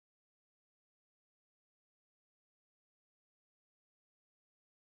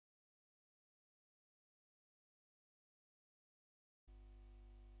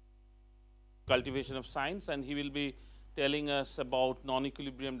Cultivation of Science, and he will be telling us about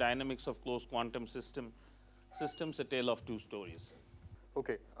non-equilibrium dynamics of closed quantum systems, a tale of two stories.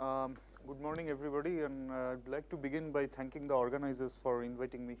 Okay. Good morning, everybody, and I'd like to begin by thanking the organizers for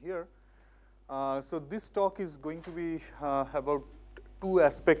inviting me here. So this talk is going to be about two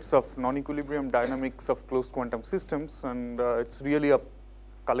aspects of non-equilibrium dynamics of closed quantum systems, and it's really a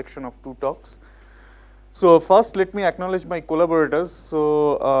collection of two talks. So first, let me acknowledge my collaborators.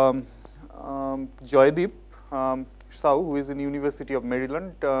 So Joydeep Sau, who is in University of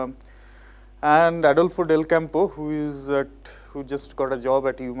Maryland, and Adolfo Del Campo, who just got a job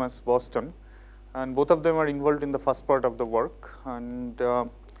at UMass Boston, and both of them are involved in the first part of the work, and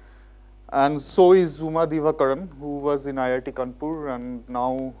so is Zuma Divakaran, who was in IIT Kanpur and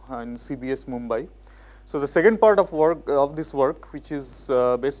now in CBS Mumbai. So the second part of this work, which is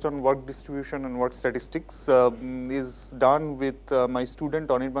based on work distribution and work statistics, is done with my student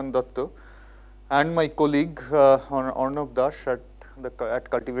Anirban Datta and my colleague Arnav Dash at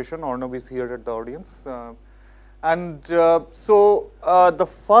Cultivation. Arnav is here at the audience. So the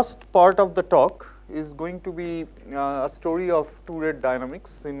first part of the talk is going to be a story of two-rate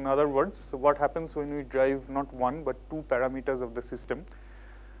dynamics. In other words, what happens when we drive not one but two parameters of the system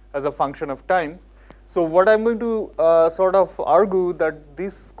as a function of time. So what I'm going to sort of argue that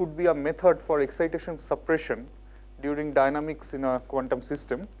this could be a method for excitation suppression during dynamics in a quantum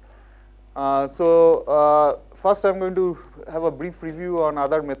system. First I'm going to have a brief review on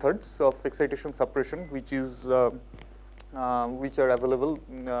other methods of excitation suppression which are available,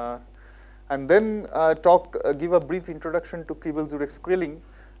 and then give a brief introduction to Kribel-Zurek scaling,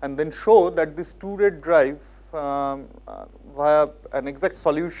 and then show that this two-rate drive via an exact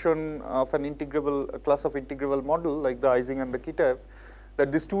solution of an integrable class of integrable model like the Ising and the Kitaev,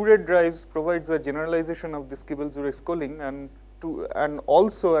 that this two-rate drives provides a generalization of this Kribel-Zurek scaling, and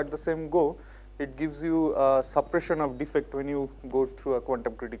also at the same go it gives you a suppression of defect when you go through a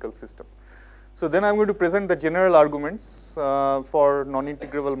quantum critical system. So then I'm going to present the general arguments for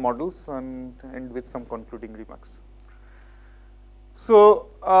non-integrable models and end with some concluding remarks. So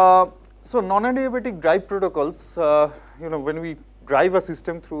non-adiabatic drive protocols, when we drive a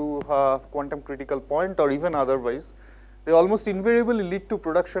system through a quantum critical point or even otherwise, they almost invariably lead to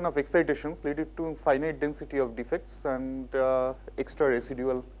production of excitations, leading to finite density of defects and extra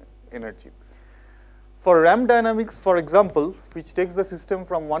residual energy. For RAM dynamics, for example, which takes the system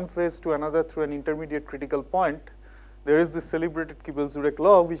from one phase to another through an intermediate critical point, there is this celebrated Kribel-Zurek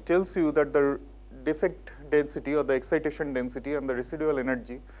law which tells you that the defect density or the excitation density and the residual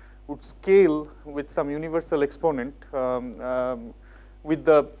energy would scale with some universal exponent with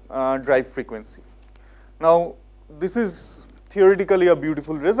the drive frequency. Now, this is theoretically a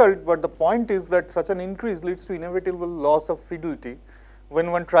beautiful result, but the point is that such an increase leads to inevitable loss of fidelity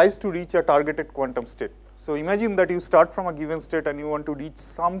when one tries to reach a targeted quantum state. So imagine that you start from a given state and you want to reach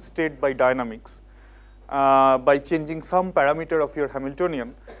some state by dynamics by changing some parameter of your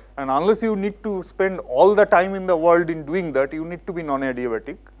Hamiltonian, and unless you need to spend all the time in the world in doing that, you need to be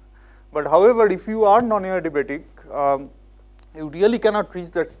non-adiabatic. But however, if you are non-adiabatic, you really cannot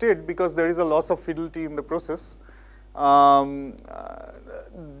reach that state because there is a loss of fidelity in the process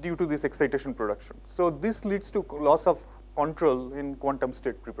due to this excitation production. So this leads to loss of control in quantum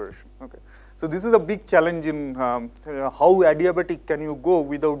state preparation. Okay. So this is a big challenge in how adiabatic can you go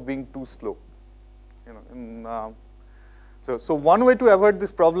without being too slow. So one way to avoid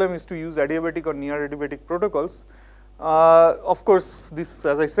this problem is to use adiabatic or near adiabatic protocols. Of course, this,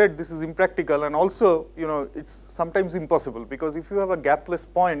 as I said, this is impractical, and also, it's sometimes impossible, because if you have a gapless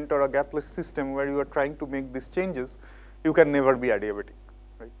point or a gapless system where you are trying to make these changes, you can never be adiabatic,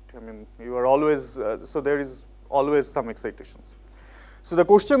 right? I mean, you are always, so there is always some excitations. So the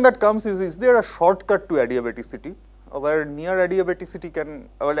question that comes is there a shortcut to adiabaticity, where near adiabaticity can,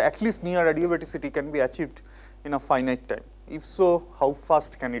 or at least near adiabaticity can be achieved in a finite time? If so, how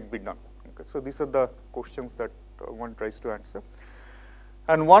fast can it be done? Okay, so these are the questions that one tries to answer.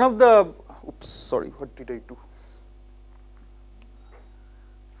 And one of the, oops, sorry, what did I do?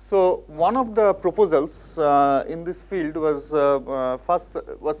 So one of the proposals in this field was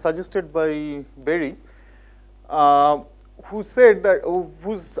suggested by Berry, who said that,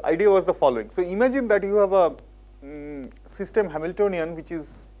 whose idea was the following. So imagine that you have a system Hamiltonian which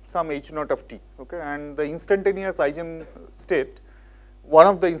is some h naught of t, okay, and the instantaneous eigenstate, one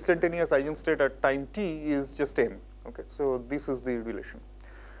of the instantaneous eigenstate at time t is just m, okay. So this is the relation.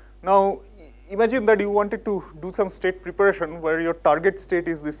 Now imagine that you wanted to do some state preparation where your target state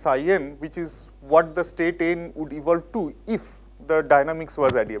is this psi n, which is what the state n would evolve to if the dynamics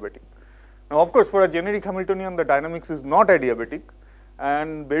was adiabatic. Now of course, for a generic Hamiltonian the dynamics is not adiabatic,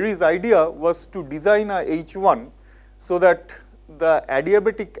 And Berry's idea was to design a H1 so that the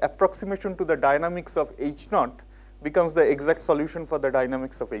adiabatic approximation to the dynamics of H0 becomes the exact solution for the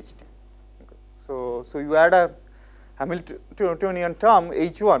dynamics of Ht. Okay. So you add a Hamiltonian term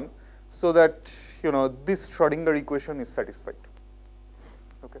H1 so that this Schrodinger equation is satisfied.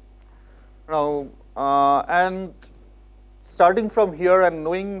 Okay. Now and starting from here and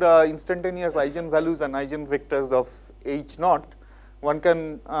knowing the instantaneous eigenvalues and eigenvectors of H0, one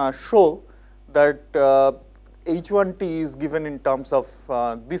can show that H1t is given in terms of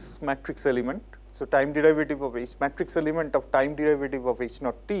this matrix element. So time derivative of matrix element of time derivative of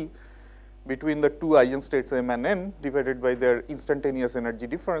H0 t between the two eigenstates m and n divided by their instantaneous energy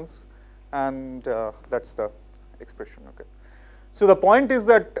difference, and that's the expression. Okay. So the point is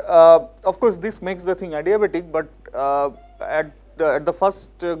that of course this makes the thing adiabatic, but at the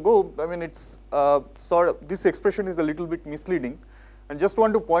first go, I mean it's this expression is a little bit misleading. And just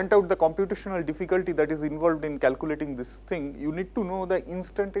want to point out the computational difficulty that is involved in calculating this thing. You need to know the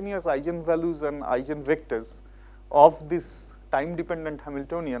instantaneous eigenvalues and eigenvectors of this time-dependent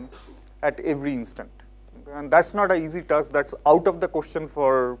Hamiltonian at every instant. And that's not an easy task. That's out of the question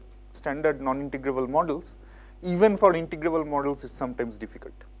for standard non-integrable models. Even for integrable models, it's sometimes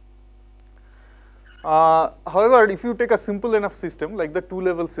difficult. However, if you take a simple enough system like the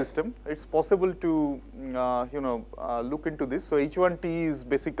two-level system, it's possible to look into this. So H1t is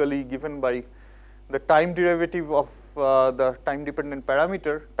basically given by the time derivative of the time-dependent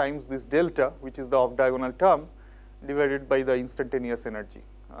parameter times this delta, which is the off-diagonal term, divided by the instantaneous energy.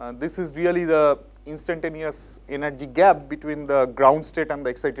 This is really the instantaneous energy gap between the ground state and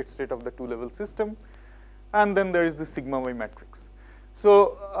the excited state of the two-level system, and then there is the sigma y matrix.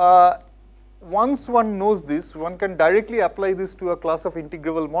 So once one knows this, one can directly apply this to a class of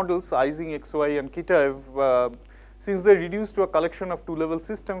integrable models, Ising, XY, and Kitaev, since they reduce to a collection of two-level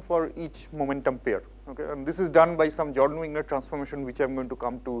system for each momentum pair. Okay, and this is done by some Jordan-Wigner transformation, which I'm going to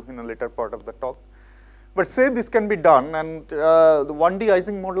come to in a later part of the talk. But say this can be done, and the 1D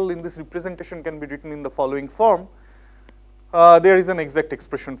Ising model in this representation can be written in the following form. There is an exact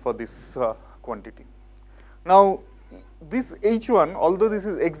expression for this quantity. Now, this H1, although this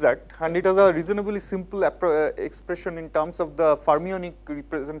is exact, and it has a reasonably simple expression in terms of the fermionic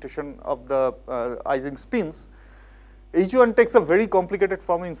representation of the Ising spins, H1 takes a very complicated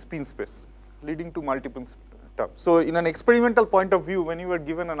form in spin space, leading to multiple terms. So in an experimental point of view, when you are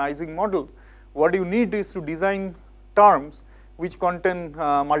given an Ising model, what you need is to design terms which contain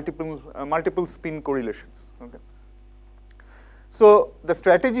multiple spin correlations. Okay. So the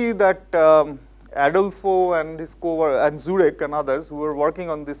strategy that Adolfo and his and Zurek and others who were working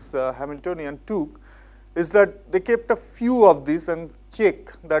on this Hamiltonian took is that they kept a few of these and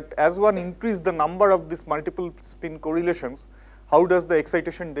check that as one increased the number of these multiple spin correlations, how does the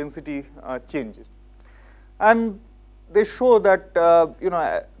excitation density changes. And they show that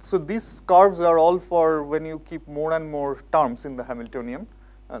so these curves are all for when you keep more and more terms in the Hamiltonian,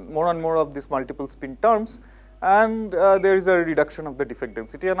 and more of these multiple spin terms, and there is a reduction of the defect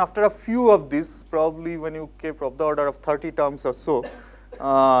density. And after a few of these, probably when you keep of the order of 30 terms or so,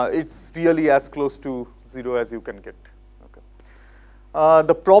 it's really as close to 0 as you can get. Okay.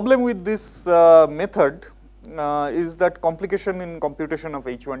 The problem with this method is that complication in computation of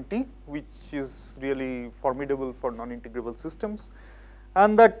H1t, which is really formidable for non-integrable systems,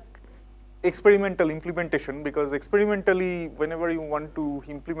 and that experimental implementation, because experimentally whenever you want to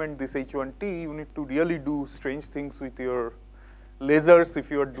implement this H1t, you need to really do strange things with your lasers if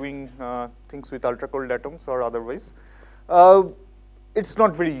you are doing things with ultra cold atoms or otherwise. It's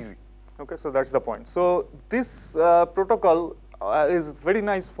not very easy. Okay, so that's the point. So this protocol is very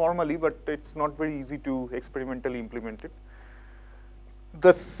nice formally, but it's not very easy to experimentally implement it.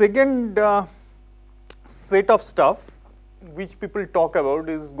 The second set of stuff which people talk about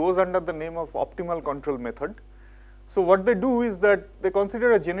goes under the name of optimal control method. So what they do is that they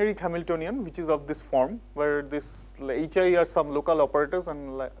consider a generic Hamiltonian, which is of this form, where this hi are some local operators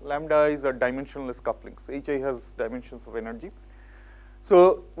and lambda i's are dimensionless couplings. Hi has dimensions of energy.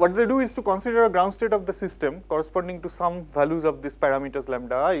 So what they do is to consider a ground state of the system corresponding to some values of these parameters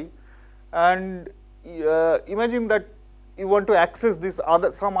lambda I, and imagine that you want to access this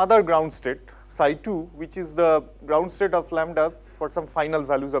some other ground state psi 2, which is the ground state of lambda for some final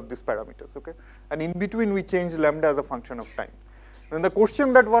values of these parameters. Okay, and in between we change lambda as a function of time. Then the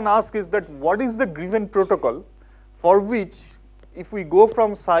question that one asks is that what is the given protocol for which if we go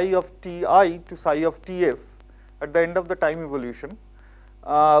from psi of ti to psi of tf at the end of the time evolution,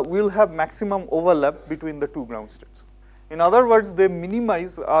 we'll have maximum overlap between the two ground states. In other words, they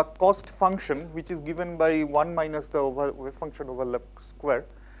minimize a cost function which is given by 1 minus the wave function over left square,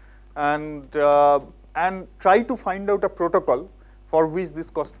 and try to find out a protocol for which this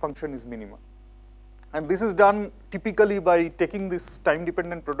cost function is minimum. And this is done typically by taking this time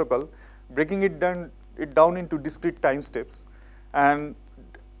dependent protocol, breaking it down into discrete time steps, and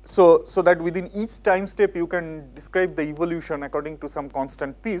so that within each time step you can describe the evolution according to some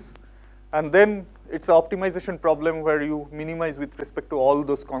constant piece, and then it's an optimization problem where you minimize with respect to all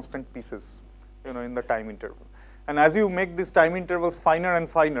those constant pieces, in the time interval. And as you make these time intervals finer and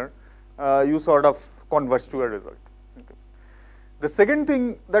finer, you sort of converge to a result. Okay. The second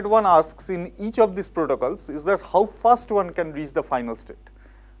thing that one asks in each of these protocols is that how fast one can reach the final state.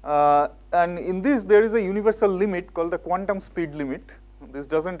 And in this, there is a universal limit called the quantum speed limit. This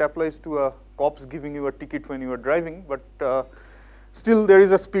doesn't apply to a cops giving you a ticket when you are driving, but still there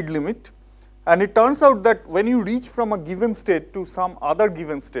is a speed limit. And it turns out that when you reach from a given state to some other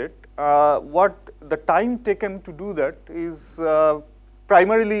given state, what the time taken to do that is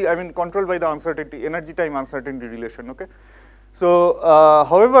primarily, controlled by the uncertainty, energy-time uncertainty relation, okay? So,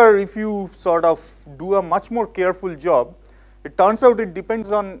 however, if you sort of do a much more careful job, it turns out it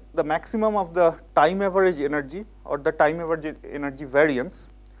depends on the maximum of the time average energy or the time average energy variance,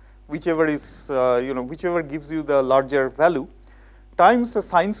 whichever is, whichever gives you the larger value, times the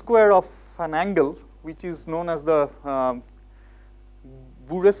sine square of an angle, which is known as the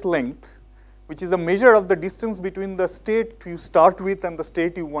Bourès length, which is a measure of the distance between the state you start with and the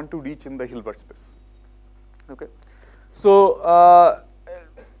state you want to reach in the Hilbert space. Okay. So,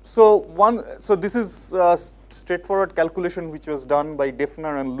 so this is a straightforward calculation which was done by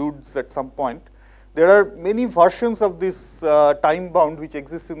Defner and Lutz at some point. There are many versions of this time bound which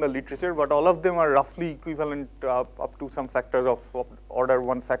exists in the literature, but all of them are roughly equivalent up to some factors of order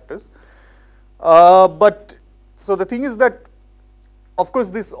 1 factors. But so the thing is that, of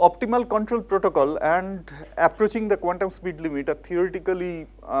course, this optimal control protocol and approaching the quantum speed limit are theoretically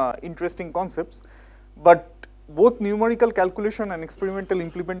interesting concepts, but both numerical calculation and experimental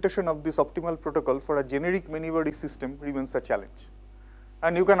implementation of this optimal protocol for a generic many-body system remains a challenge.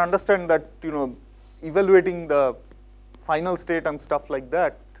 And you can understand that, evaluating the final state and stuff like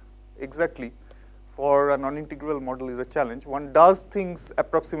that exactly for a non-integral model is a challenge. One does things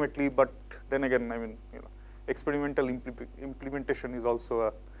approximately, but then again, experimental implementation is also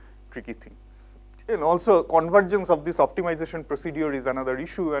a tricky thing. And also, convergence of this optimization procedure is another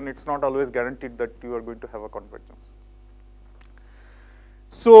issue, and it's not always guaranteed that you are going to have a convergence.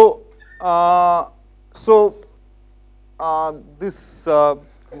 So,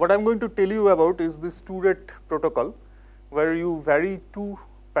 what I'm going to tell you about is this 2-rate protocol, where you vary 2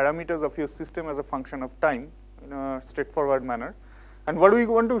 parameters of your system as a function of time in a straightforward manner. And what we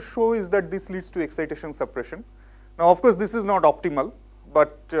want to show is that this leads to excitation suppression. Now, of course, this is not optimal,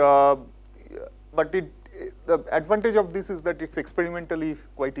 but the advantage of this is that it's experimentally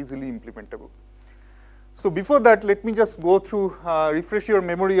quite easily implementable. So before that, let me just go through, refresh your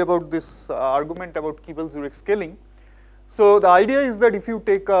memory about this argument about Kibble-Zurek scaling. So the idea is that if you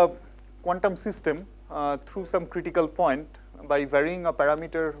take a quantum system through some critical point by varying a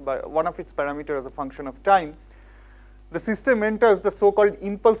parameter, by one of its parameters as a function of time, the system enters the so-called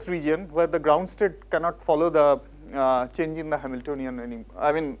impulse region where the ground state cannot follow the change in the Hamiltonian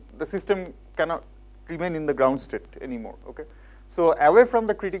the system cannot remain in the ground state anymore, okay. So away from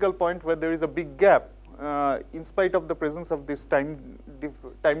the critical point where there is a big gap, in spite of the presence of this time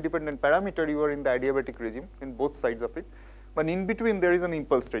dependent parameter, you are in the adiabatic regime in both sides of it, but in between there is an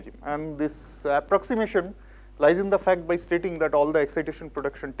impulse regime, and this approximation lies in the fact by stating that all the excitation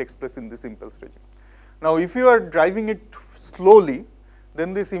production takes place in this impulse regime. Now, if you are driving it slowly,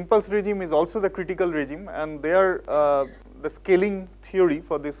 then this impulse regime is also the critical regime, and there the scaling theory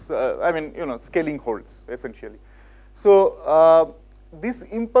for this, scaling holds essentially. So this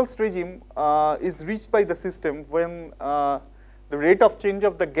impulse regime is reached by the system when the rate of change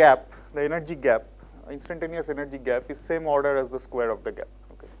of the gap, the energy gap, instantaneous energy gap, is same order as the square of the gap.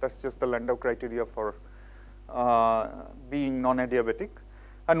 Okay, that's just the Landau criteria for being non-adiabatic.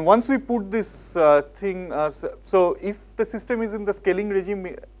 And once we put this thing, so if the system is in the scaling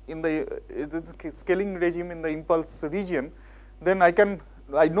regime in the impulse region, then I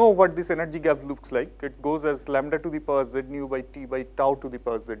know what this energy gap looks like. It goes as lambda to the power z nu by t by tau to the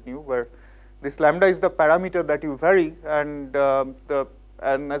power z nu, where this lambda is the parameter that you vary, and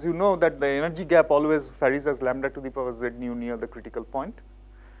as you know that the energy gap always varies as lambda to the power z nu near the critical point,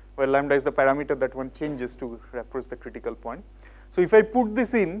 where lambda is the parameter that one changes to approach the critical point. So if I put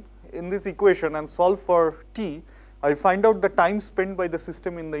this in this equation and solve for t, I find out the time spent by the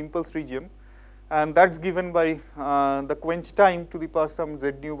system in the impulse region, and that's given by the quench time to the power some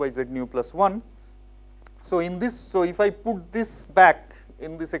z nu by z nu plus 1. So in this, so if I put this back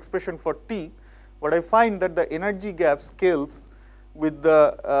in this expression for t, what I find that the energy gap scales with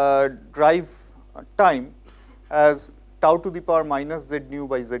the drive time as tau to the power minus z nu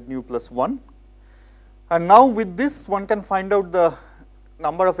by z nu plus 1. And now with this one can find out the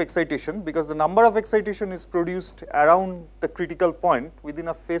number of excitation, because the number of excitation is produced around the critical point within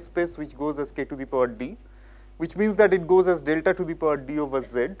a phase space which goes as k to the power d, which means that it goes as delta to the power d over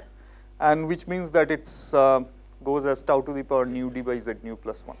z, and which means that it goes as tau to the power nu d by z nu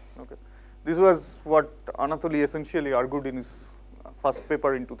plus 1. Okay. This was what Anatoly essentially argued in his first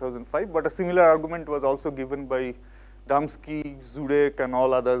paper in 2005, but a similar argument was also given by Damsky, Zurek and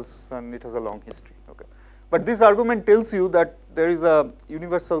all others, and it has a long history. Okay. But this argument tells you that there is a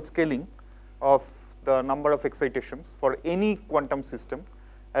universal scaling of the number of excitations for any quantum system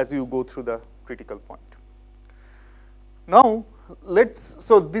as you go through the critical point. Now,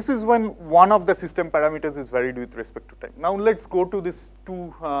 so this is when one of the system parameters is varied with respect to time. Now, let's go to this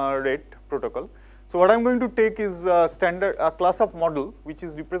two-rate protocol. So, what I am going to take is a class of model which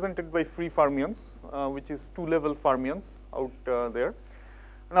is represented by free fermions, which is two-level fermions out there.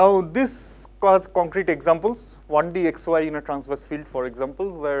 Now, this causes concrete examples, 1D xy in a transverse field, for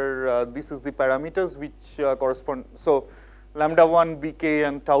example, where this is the parameters which correspond. So, lambda 1, bk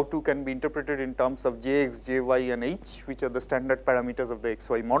and tau 2 can be interpreted in terms of jx, jy and h, which are the standard parameters of the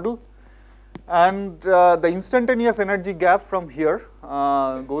xy model. And the instantaneous energy gap from here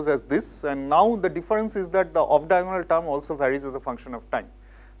goes as this, and now the difference is that the off-diagonal term also varies as a function of time.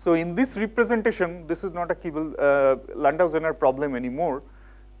 So, in this representation, this is not a Landau-Zener problem anymore.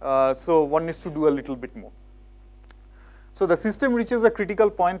 So, one needs to do a little bit more. So, the system reaches a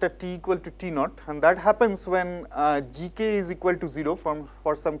critical point at t equal to t naught, and that happens when gk is equal to 0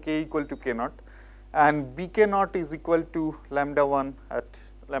 for some k equal to k naught, and bk naught is equal to lambda 1 at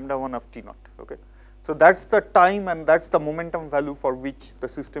lambda 1 of t naught. Okay. So, that is the time and that is the momentum value for which the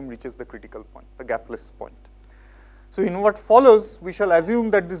system reaches the critical point, the gapless point. So, in what follows, we shall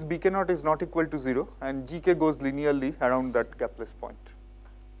assume that this bk naught is not equal to 0 and gk goes linearly around that gapless point.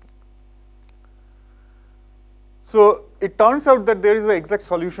 So, it turns out that there is an exact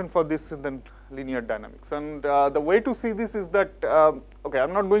solution for this in the linear dynamics, and the way to see this is that, okay, I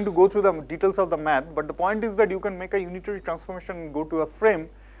am not going to go through the details of the math, but the point is that you can make a unitary transformation and go to a frame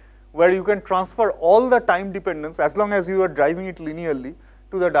where you can transfer all the time dependence as long as you are driving it linearly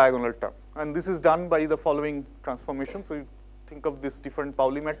to the diagonal term, and this is done by the following transformation. So, you think of these different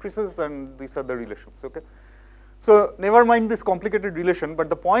Pauli matrices and these are the relations. Okay. So, never mind this complicated relation, but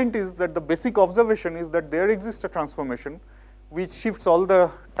the point is that the basic observation is that there exists a transformation which shifts all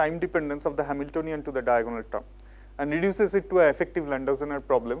the time dependence of the Hamiltonian to the diagonal term and reduces it to an effective Landau-Zener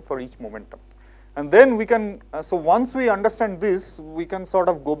problem for each momentum. And then we can, so once we understand this, we can sort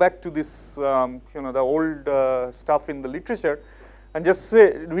of go back to this, the old stuff in the literature and just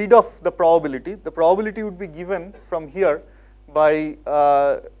say, read off the probability. The probability would be given from here by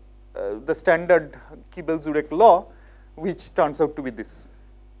the standard Kibel-Zurek law, which turns out to be this.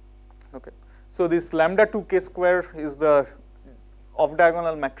 Okay. So, this lambda 2 k square is the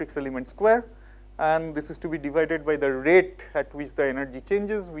off-diagonal matrix element square, and this is to be divided by the rate at which the energy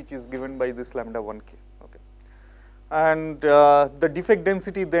changes, which is given by this lambda 1 k. Okay. And the defect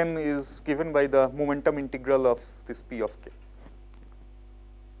density then is given by the momentum integral of this p of k.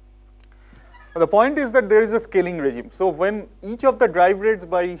 The point is that there is a scaling regime. So, when each of the drive rates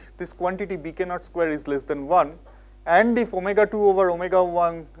by this quantity bk naught square is less than 1, and if omega 2 over omega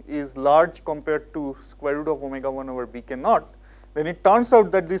 1 is large compared to square root of omega 1 over bk naught, then it turns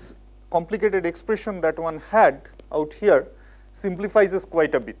out that this complicated expression that one had out here simplifies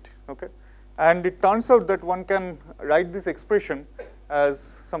quite a bit. Okay. And it turns out that one can write this expression as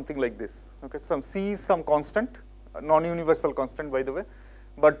something like this. Okay. Some c is some constant, non-universal constant by the way,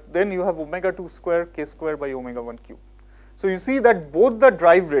 but then you have omega 2 square k square by omega 1 cube. So, you see that both the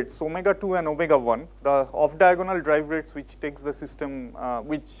drive rates omega 2 and omega 1, the off diagonal drive rates which takes the system,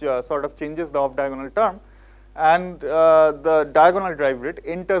 which sort of changes the off diagonal term, and the diagonal drive rate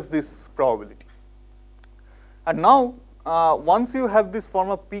enters this probability. And now, once you have this form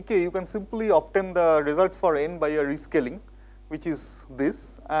of pk, you can simply obtain the results for n by a rescaling, which is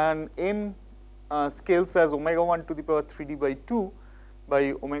this, and n scales as omega 1 to the power 3d by 2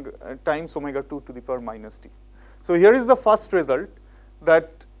 by omega times omega 2 to the power minus d. So, here is the first result,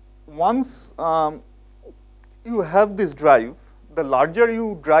 that once you have this drive, the larger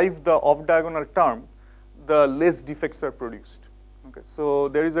you drive the off diagonal term, the less defects are produced. Okay. So,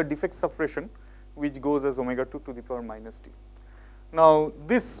 there is a defect suppression which goes as omega 2 to the power minus d. Now,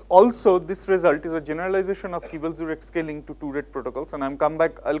 this also, this result is a generalization of Kibble-Zurek scaling to 2 rate protocols, and I'll come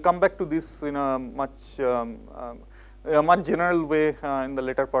back to this in a much general way in the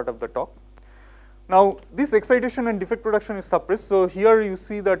later part of the talk. Now, this excitation and defect production is suppressed. So, here you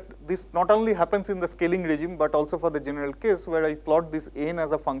see that this not only happens in the scaling regime, but also for the general case where I plot this n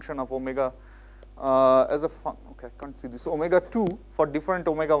as a function of omega okay, I can't see this, omega 2 for different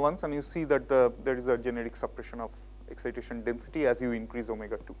omega 1s, and you see that there is a generic suppression of excitation density as you increase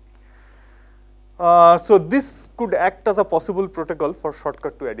omega 2. So, this could act as a possible protocol for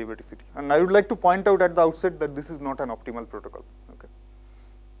shortcut to adiabaticity, and I would like to point out at the outset that this is not an optimal protocol, okay,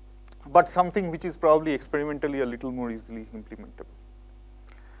 but something which is probably experimentally a little more easily implementable.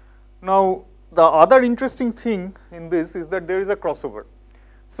 Now, the other interesting thing in this is that there is a crossover.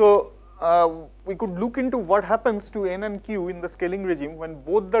 So, we could look into what happens to n and q in the scaling regime when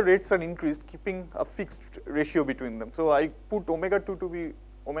both the rates are increased, keeping a fixed ratio between them. So, I put omega 2 to be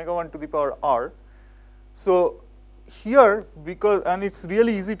omega 1 to the power r. So, here, because, and it's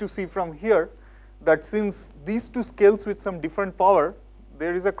really easy to see from here that since these two scales with some different power,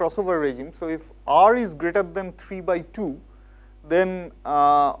 there is a crossover regime. So, if r is greater than 3 by 2, then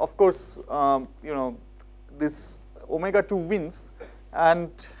of course, you know, this omega 2 wins,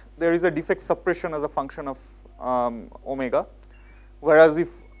 and there is a defect suppression as a function of omega, whereas if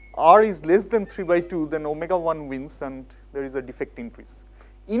r is less than 3 by 2, then omega 1 wins and there is a defect increase.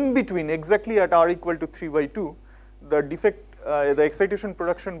 In between, exactly at r equal to 3 by 2, the defect, the excitation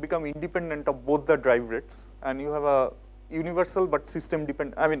production become independent of both the drive rates, and you have a universal but system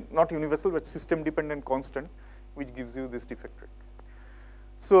dependent, I mean not universal but system dependent constant, which gives you this defect rate.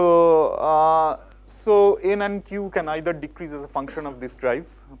 So, so n and q can either decrease as a function of this drive,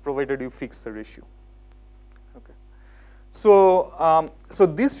 provided you fix the ratio. Okay. So, so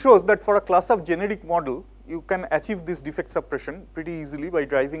this shows that for a class of generic model, you can achieve this defect suppression pretty easily by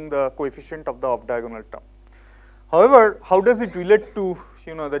driving the coefficient of the off-diagonal term. However, how does it relate to,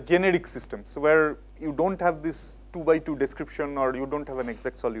 you know, the generic systems where you don't have this 2 by 2 description or you don't have an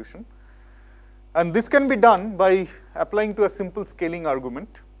exact solution? And this can be done by applying to a simple scaling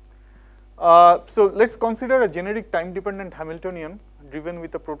argument. So, let's consider a generic time dependent Hamiltonian driven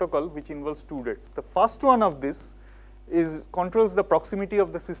with a protocol which involves 2 rates. The first one of this is controls the proximity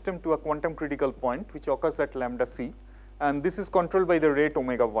of the system to a quantum critical point which occurs at lambda c, and this is controlled by the rate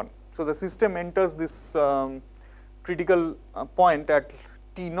omega 1. So, the system enters this critical point at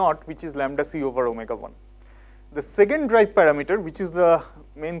t naught, which is lambda c over omega 1. The second drive parameter, which is the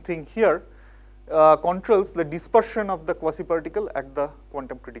main thing here, controls the dispersion of the quasi-particle at the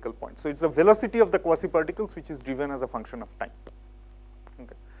quantum critical point. So, it's the velocity of the quasi-particles which is driven as a function of time.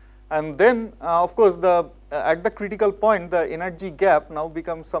 Okay. And then, of course, the at the critical point, the energy gap now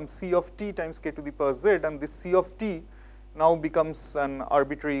becomes some c of t times k to the power z, and this c of t now becomes an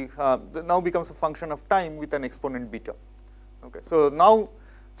arbitrary, now becomes a function of time with an exponent beta. Okay. So, now,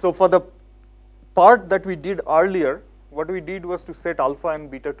 so for the part that we did earlier, what we did was to set alpha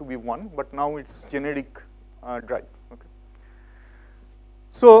and beta to be 1, but now it's generic drive. Okay.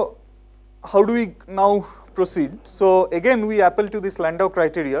 So, how do we now proceed? So, again we appeal to this Landau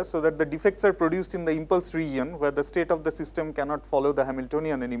criteria, so that the defects are produced in the impulse region where the state of the system cannot follow the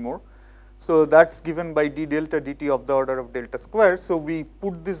Hamiltonian anymore. So, that's given by d delta dt of the order of delta square. So, we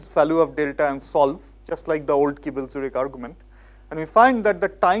put this value of delta and solve, just like the old Kibble-Zurek argument, and we find that the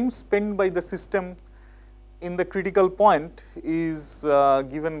time spent by the system in the critical point is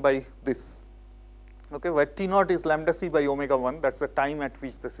given by this, okay, where t naught is lambda c by omega 1, that's the time at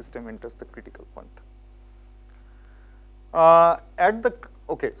which the system enters the critical point.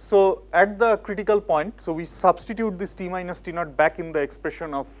 So at the critical point, so we substitute this t minus t naught back in the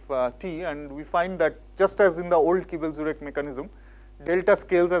expression of t, and we find that just as in the old Kibble-Zurek mechanism, delta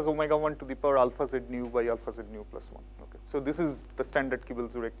scales as omega 1 to the power alpha z nu by alpha z nu plus 1. Okay. So this is the standard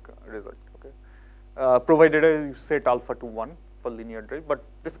Kibble-Zurek result. Okay. Provided you set alpha to 1 for linear drive, but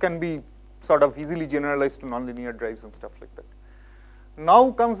this can be sort of easily generalized to nonlinear drives and stuff like that.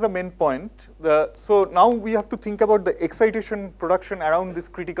 Now comes the main point. So now we have to think about the excitation production around this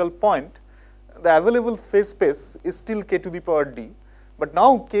critical point. The available phase space is still k to the power d, but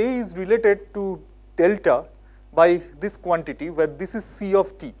now k is related to delta by this quantity where this is c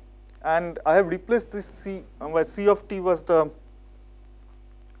of t, and I have replaced this c where c of t was the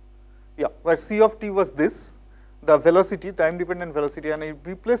where c of t was this, the velocity, time dependent velocity, and I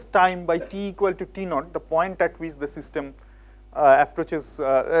replace time by t equal to t naught, the point at which the system approaches,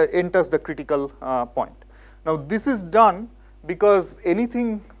 enters the critical point. Now this is done because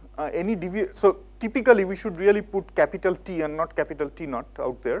anything, so typically we should really put capital T and not capital T naught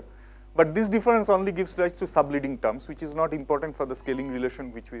out there, But this difference only gives rise to subleading terms, which is not important for the scaling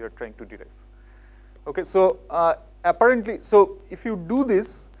relation which we are trying to derive. Okay, so apparently, so if you do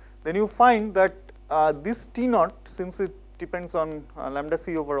this, then you find that this T naught, since it depends on lambda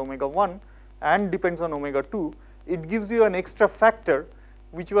c over omega 1 and depends on omega 2, it gives you an extra factor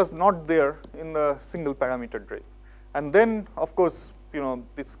which was not there in the single parameter drive. And then, of course, you know,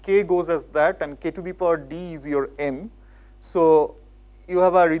 this k goes as that, and k to the power d is your m. So you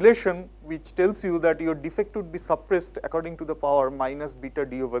have a relation which tells you that your defect would be suppressed according to the power minus beta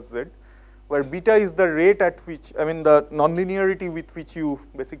d over z, where beta is the rate at which, I mean, the nonlinearity with which you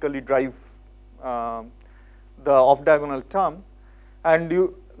basically drive the off-diagonal term. And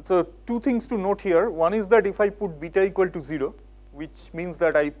you, so two things to note here. One is that if I put beta equal to 0, which means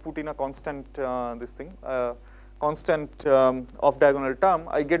that I put in a constant constant off-diagonal term,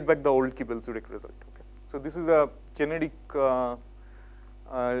 I get back the old Kibble-Zurek result. Okay. So this is a generic, so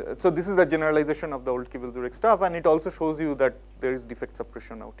this is a generalization of the old Kibble-Zurek stuff, and it also shows you that there is defect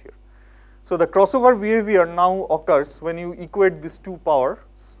suppression out here. So the crossover behavior now occurs when you equate these two powers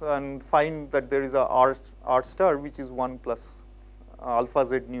and find that there is a R star, which is 1 plus alpha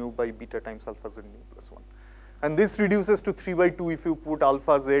z nu by beta times alpha z nu plus 1. And this reduces to 3 by 2 if you put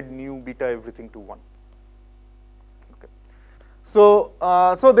alpha z nu beta everything to 1. Okay. So,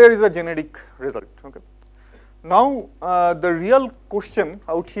 so there is a generic result. Okay. Now, the real question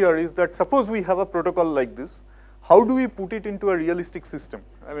out here is that suppose we have a protocol like this, how do we put it into a realistic system?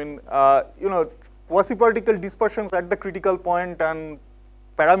 I mean, you know, quasi-particle dispersions at the critical point and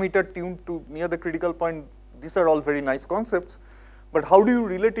parameter tuned to near the critical point, these are all very nice concepts, but how do you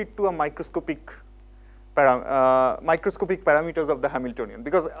relate it to a microscopic parameters of the Hamiltonian?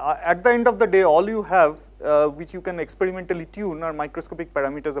 Because at the end of the day, all you have which you can experimentally tune are microscopic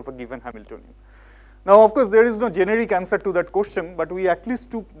parameters of a given Hamiltonian. Now, of course, there is no generic answer to that question, but we at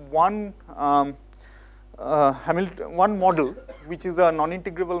least took one one model, which is a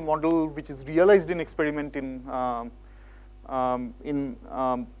non-integrable model, which is realized in experiment in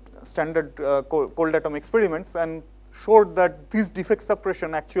standard cold atom experiments, and showed that this defect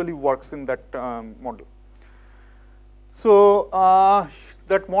suppression actually works in that model. So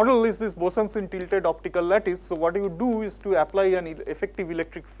that model is this Boson's tilted optical lattice. So what you do is to apply an effective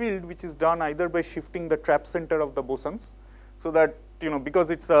electric field, which is done either by shifting the trap center of the bosons, so that, you know,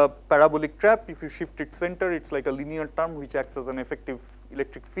 because it's a parabolic trap, if you shift its center, it's like a linear term which acts as an effective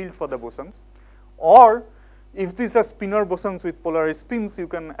electric field for the bosons. Or if these are spinor bosons with polarized spins, you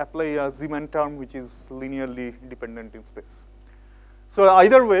can apply a Zeeman term which is linearly dependent in space. So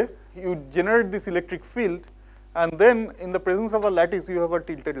either way, you generate this electric field, and then in the presence of a lattice, you have a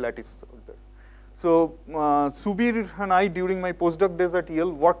tilted lattice out there. So Subir and I, during my postdoc days at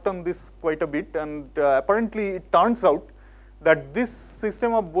Yale, worked on this quite a bit, and apparently it turns out that this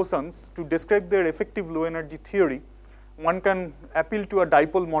system of bosons, to describe their effective low energy theory, one can appeal to a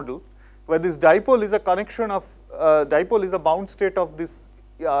dipole model, where this dipole is a connection of, dipole is a bound state of this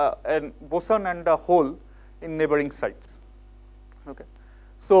boson and a hole in neighboring sites. Okay.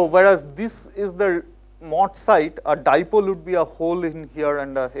 So whereas this is the Mott site, a dipole would be a hole in here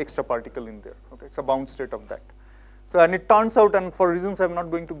and an extra particle in there. Okay. It's a bound state of that. So, and it turns out, and for reasons I'm not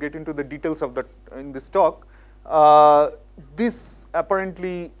going to get into the details of that in this talk, this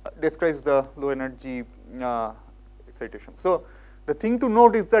apparently describes the low energy excitation. So the thing to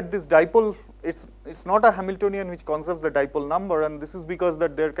note is that this dipole, it's not a Hamiltonian which conserves the dipole number, and this is because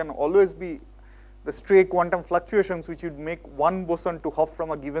that there can always be the stray quantum fluctuations which would make one boson to hop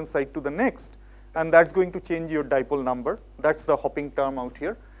from a given site to the next, and that's going to change your dipole number. That's the hopping term out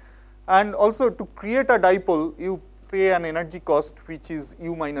here. And also, to create a dipole, you pay an energy cost which is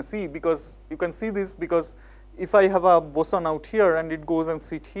u minus e, because you can see this, because if I have a boson out here and it goes and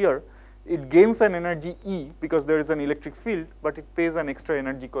sit here, it gains an energy E because there is an electric field, but it pays an extra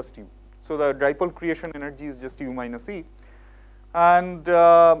energy cost U. So the dipole creation energy is just U minus E. And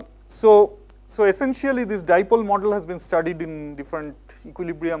so essentially this dipole model has been studied in different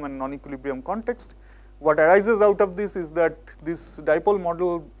equilibrium and non-equilibrium context. What arises out of this is that this dipole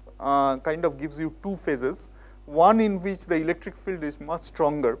model kind of gives you two phases, one in which the electric field is much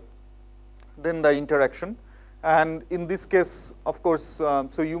stronger than the interaction. And in this case, of course,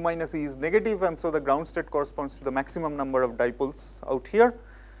 so U minus E is negative, and so the ground state corresponds to the maximum number of dipoles out here.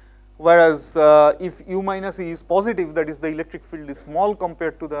 Whereas if U minus E is positive, that is the electric field is small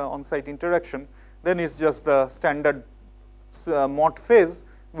compared to the on-site interaction, then it's just the standard Mott phase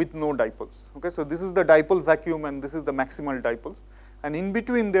with no dipoles. Okay, so this is the dipole vacuum and this is the maximal dipoles. And in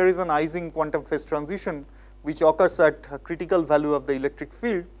between there is an Ising quantum phase transition which occurs at a critical value of the electric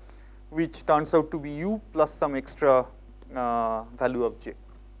field, which turns out to be U plus some extra value of J.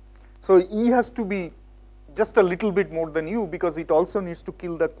 So E has to be just a little bit more than U because it also needs to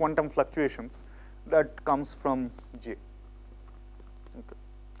kill the quantum fluctuations that comes from J. Okay.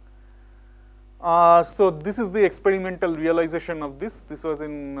 So this is the experimental realization of this. This was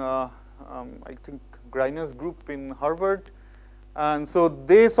in, I think, Greiner's group in Harvard. And so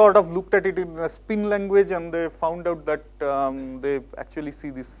they sort of looked at it in a spin language, and they found out that they actually see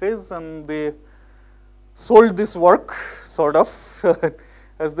this phase, and they sold this work sort of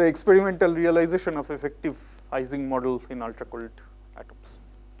as the experimental realization of effective Ising model in ultra-cold atoms,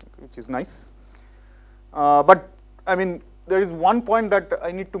 which is nice. But I mean, there is one point that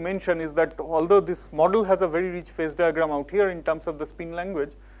I need to mention is that although this model has a very rich phase diagram out here in terms of the spin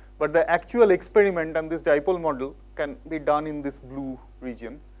language, but the actual experiment and this dipole model can be done in this blue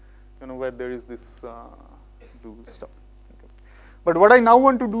region, where there is this blue stuff. Okay. But what I now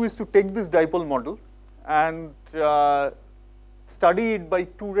want to do is to take this dipole model and study it by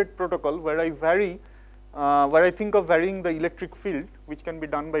two-rate protocol, where I vary, where I think of varying the electric field, which can be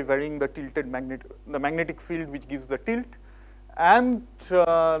done by varying the the magnetic field, which gives the tilt, and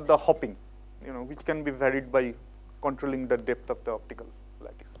the hopping, which can be varied by controlling the depth of the optical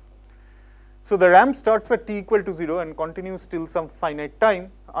lattice. So the ramp starts at t equal to 0 and continues till some finite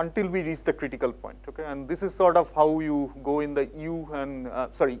time until we reach the critical point. Okay, and this is sort of how you go in the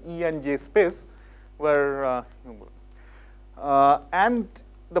E and J space, where and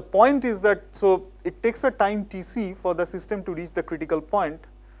the point is that so it takes a time Tc for the system to reach the critical point,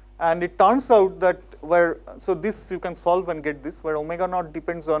 and it turns out that so this you can solve and get this, where omega naught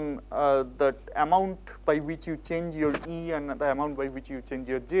depends on the amount by which you change your E and the amount by which you change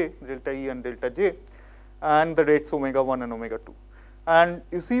your J, delta E and delta J, and the rates omega 1 and omega 2. And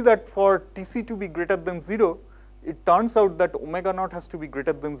you see that for Tc to be greater than 0, it turns out that omega naught has to be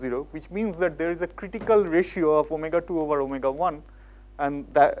greater than 0, which means that there is a critical ratio of omega 2 over omega 1, and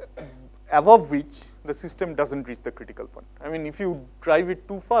that above which the system doesn't reach the critical point. I mean, if you drive it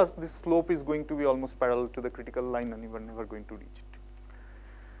too fast, this slope is going to be almost parallel to the critical line, and you are never going to reach it.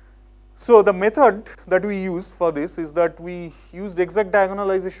 So the method that we used for this is that we used exact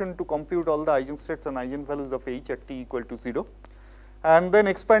diagonalization to compute all the eigenstates and eigenvalues of H at t equal to 0, and then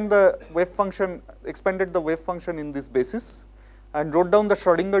expanded the wave function in this basis, and wrote down the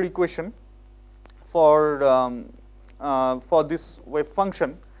Schrodinger equation for this wave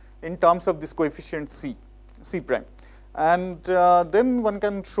function in terms of this coefficient C prime. And then one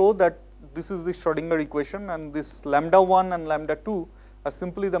can show that this is the Schrodinger equation, and this lambda 1 and lambda 2 are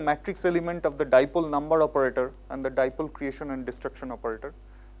simply the matrix element of the dipole number operator and the dipole creation and destruction operator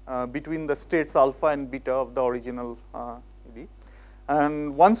between the states alpha and beta of the original ED.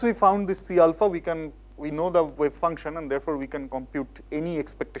 And once we found this C alpha, we know the wave function, and therefore we can compute any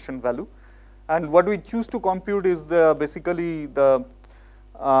expectation value. And what we choose to compute is basically the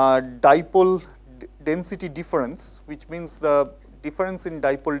dipole density difference, which means the difference in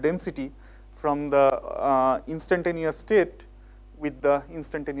dipole density from the instantaneous state with the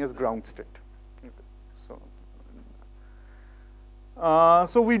instantaneous ground state. Okay.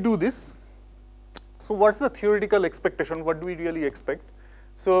 So we do this. So what's the theoretical expectation? What do we really expect?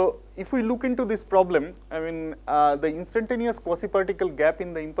 So if we look into this problem, I mean, the instantaneous quasi-particle gap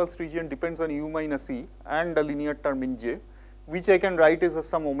in the impulse region depends on U minus E and a linear term in J, which I can write as a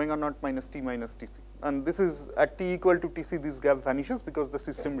sum omega naught minus T minus Tc. And this is at T equal to Tc, this gap vanishes because the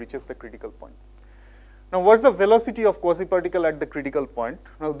system reaches the critical point. Now, what's the velocity of quasi-particle at the critical point?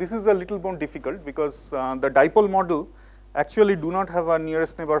 Now, this is a little more difficult because the dipole model actually do not have a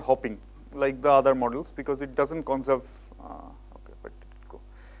nearest neighbor hopping like the other models, because it doesn't conserve,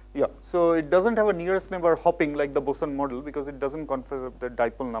 yeah, so it doesn't have a nearest neighbor hopping like the boson model because it doesn't conserve the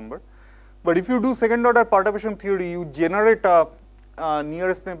dipole number. But if you do second order perturbation theory, you generate a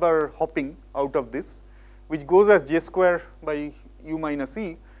nearest neighbor hopping out of this, which goes as J square by U minus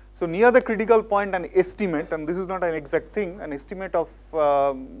E. So near the critical point, an estimate, and this is not an exact thing, an estimate of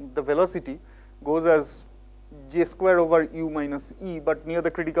the velocity goes as J square over U minus E, but near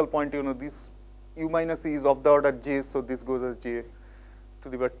the critical point, this U minus E is of the order J, so this goes as J to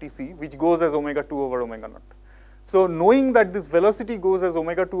the power Tc, which goes as omega 2 over omega naught. So knowing that this velocity goes as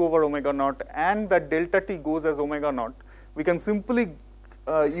omega 2 over omega naught and that delta T goes as omega naught, we can simply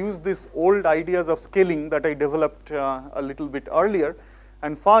use these old ideas of scaling that I developed a little bit earlier,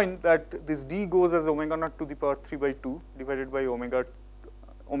 and find that this D goes as omega naught to the power 3 by 2 divided by omega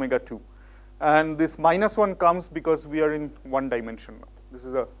 2. And this minus 1 comes because we are in one dimension now. This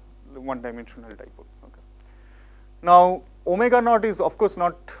is a one-dimensional dipole. Okay. Now, omega naught is of course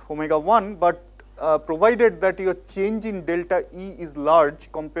not omega 1, but provided that your change in delta E is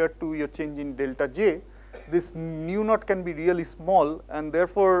large compared to your change in delta J, this nu naught can be really small, and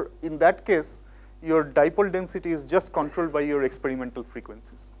therefore, in that case, your dipole density is just controlled by your experimental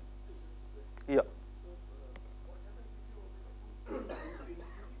frequencies. Yeah.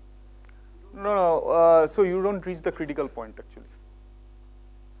 No, so you don't reach the critical point actually.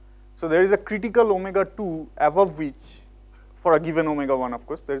 So there is a critical omega 2 above which, for a given omega 1 of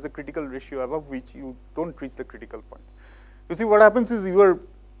course, there is a critical ratio above which you don't reach the critical point. You see what happens is you are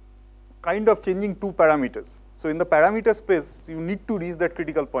kind of changing two parameters. So in the parameter space, you need to reach that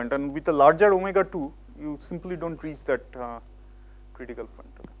critical point, and with a larger omega 2, you simply don't reach that critical point.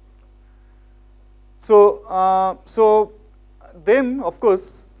 Okay. So then of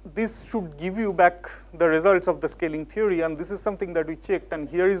course, this should give you back the results of the scaling theory, and this is something that we checked, and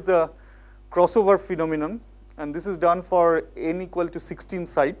here is the crossover phenomenon, and this is done for n equal to 16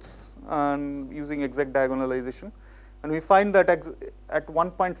 sites and using exact diagonalization. And we find that at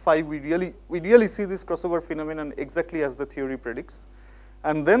 1.5 we really see this crossover phenomenon exactly as the theory predicts.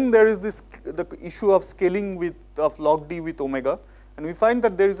 And then there is the issue of scaling of log d with omega, and we find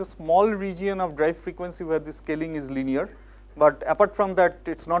that there is a small region of drive frequency where the scaling is linear. But apart from that,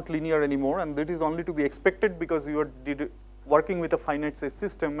 it's not linear anymore, and that is only to be expected because you are working with a finite size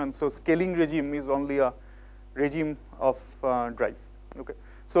system, and so scaling regime is only a regime of drive. Okay,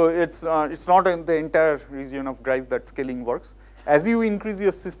 so it's not in the entire region of drive that scaling works. As you increase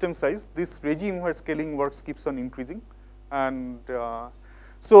your system size, this regime where scaling works keeps on increasing, and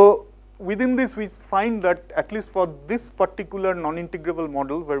so within this we find that at least for this particular non-integrable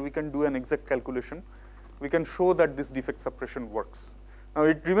model where we can do an exact calculation, we can show that this defect suppression works. Now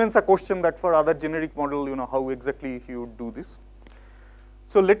it remains a question that for other generic model, how exactly you would do this.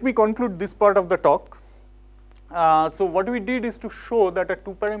 So let me conclude this part of the talk. So what we did is to show that a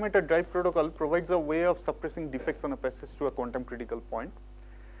two-parameter drive protocol provides a way of suppressing defects on a passage to a quantum critical point.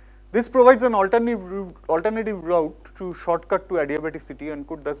 This provides an alternative route to shortcut to adiabaticity and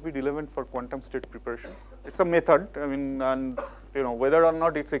could thus be relevant for quantum state preparation. It's a method, and whether or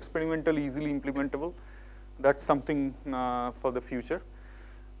not it's experimentally easily implementable, that's something for the future.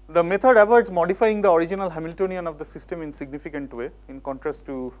 The method avoids modifying the original Hamiltonian of the system in significant way, in contrast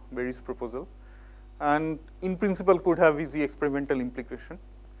to Berry's proposal, and in principle could have easy experimental implication.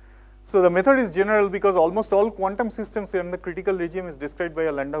 So the method is general because almost all quantum systems in the critical regime is described by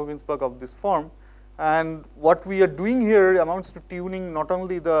a Landau-Ginzburg of this form, and what we are doing here amounts to tuning not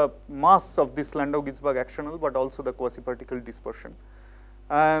only the mass of this Landau-Ginzburg actional, but also the quasi-particle dispersion.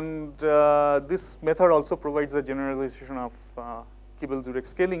 And this method also provides a generalization of Kibble-Zurek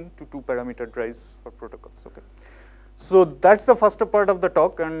scaling to two-parameter drives for protocols. Okay, so that's the first part of the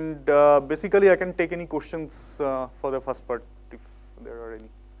talk, and basically I can take any questions for the first part if there are any,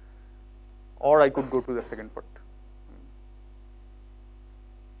 or I could go to the second part.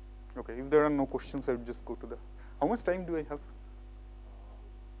 Okay, if there are no questions, I would just go to the. How much time do I have?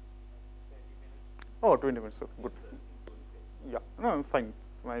 20 minutes. Okay, good. Yeah, no, fine.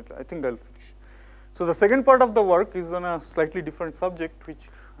 I think I'll finish. So the second part of the work is on a slightly different subject, which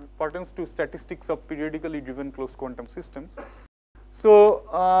pertains to statistics of periodically driven closed quantum systems.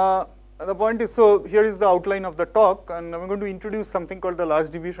 So the point is, so here is the outline of the talk, and I'm going to introduce something called the large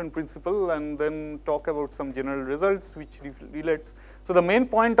deviation principle, and then talk about some general results which relates. So the main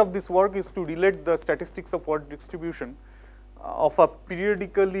point of this work is to relate the statistics of work distribution of a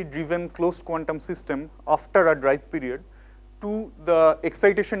periodically driven closed quantum system after a drive period to the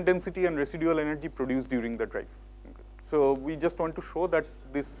excitation density and residual energy produced during the drive. Okay. So we just want to show that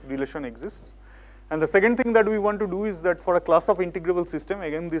this relation exists. And the second thing that we want to do is that for a class of integrable system,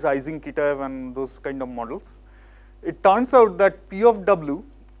 again this Ising, Kitaev and those kind of models, it turns out that P of W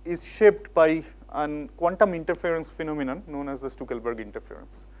is shaped by a quantum interference phenomenon known as the Stuckelberg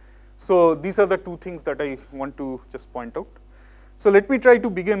interference. So these are the two things that I want to just point out. So let me try to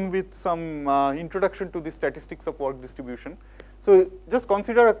begin with some introduction to the statistics of work distribution. So just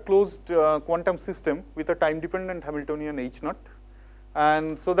consider a closed quantum system with a time-dependent Hamiltonian H naught,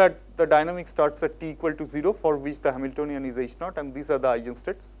 and so that the dynamic starts at t equal to 0, for which the Hamiltonian is H naught, and these are the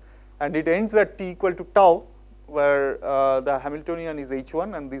eigenstates, and it ends at t equal to tau, where the Hamiltonian is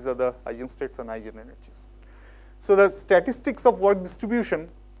H1, and these are the eigenstates and eigenenergies. So the statistics of work distribution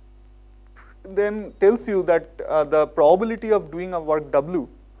then tells you that the probability of doing a work W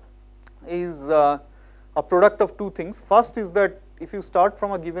is a product of two things. First is that if you start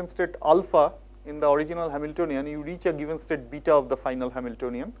from a given state alpha in the original Hamiltonian, you reach a given state beta of the final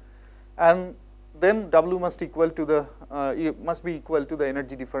Hamiltonian, and then W must be equal to the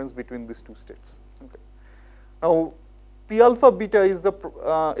energy difference between these two states. Okay. Now P alpha beta is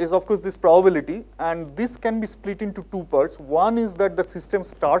of course this probability, and this can be split into two parts. One is that the system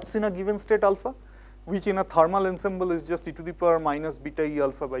starts in a given state alpha, which in a thermal ensemble is just e to the power minus beta E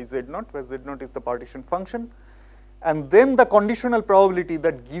alpha by Z naught, where Z naught is the partition function. And then the conditional probability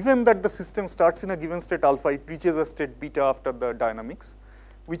that given that the system starts in a given state alpha, it reaches a state beta after the dynamics,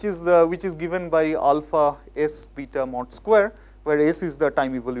 which is given by alpha S beta mod square, where S is the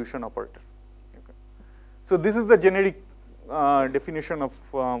time evolution operator. Okay. So this is the generic definition of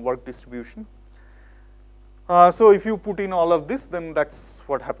work distribution. So if you put in all of this, then that's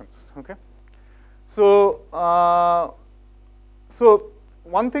what happens. Okay. So so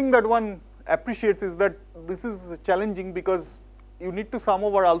one thing that one appreciates is that this is challenging because you need to sum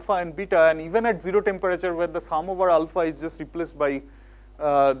over alpha and beta, and even at 0 temperature, where the sum over alpha is just replaced by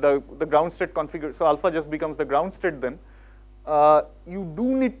the ground state configuration, so alpha just becomes the ground state, then you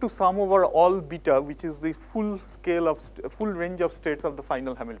do need to sum over all beta, which is the full scale of full range of states of the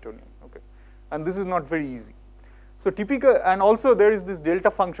final Hamiltonian. Okay, and this is not very easy. So typical, and also there is this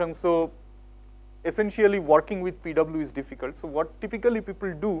delta function. So essentially, working with PW is difficult. So what typically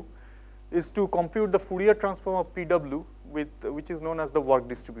people do is to compute the Fourier transform of PW with which is known as the work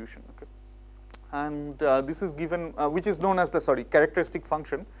distribution. Okay, and this is given, which is known as the characteristic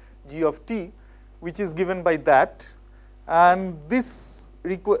function g of t, which is given by that, and this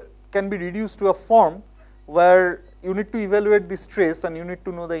can be reduced to a form where you need to evaluate the stress and you need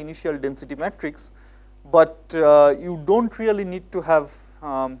to know the initial density matrix, but you don't really need to have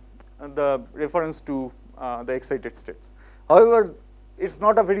the reference to the excited states. However, it's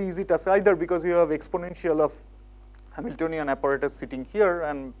not a very easy task either, because you have exponential of Hamiltonian apparatus sitting here,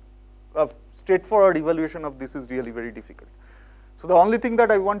 and a straightforward evaluation of this is really very difficult. So the only thing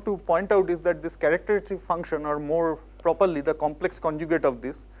that I want to point out is that this characteristic function, or more properly the complex conjugate of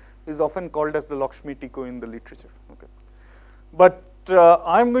this, is often called as the Lock-Schmitt echo in the literature. Okay. But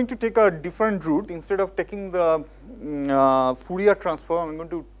I'm going to take a different route. Instead of taking the Fourier transform, I'm going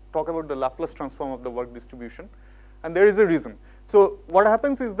to talk about the Laplace transform of the work distribution, and there is a reason. So what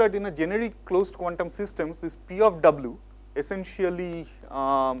happens is that in a generic closed quantum systems, this P of W essentially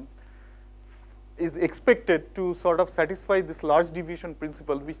is expected to sort of satisfy this large deviation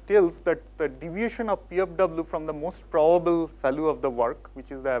principle, which tells that the deviation of P of W from the most probable value of the work,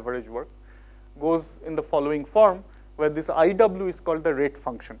 which is the average work, goes in the following form, where this IW is called the rate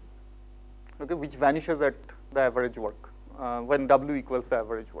function, okay, which vanishes at the average work when W equals the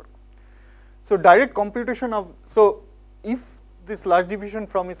average work. So direct computation of, so if this large deviation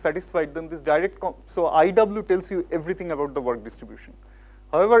from is satisfied, then this direct, so IW tells you everything about the work distribution.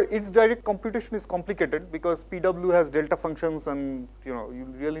 However, its direct computation is complicated because PW has delta functions, and you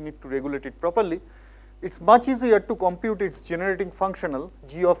really need to regulate it properly. It's much easier to compute its generating functional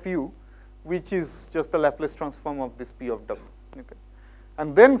G of U, which is just the Laplace transform of this P of W. Okay.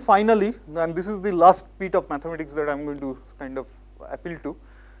 And then finally, and this is the last bit of mathematics that I'm going to kind of appeal to,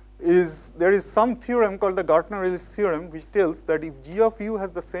 is there is some theorem called the Gartner-Ellis theorem, which tells that if G of U has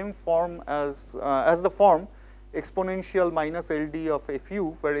the same form as the form exponential minus LD of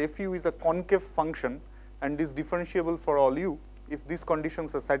Fu, where Fu is a concave function and is differentiable for all U, if these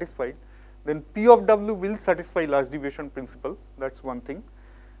conditions are satisfied, then P of W will satisfy large deviation principle. That's one thing.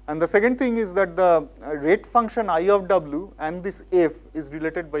 And the second thing is that the rate function I of W and this F is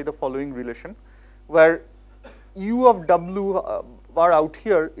related by the following relation, where U of W bar out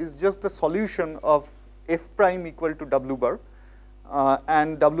here is just the solution of F prime equal to W bar,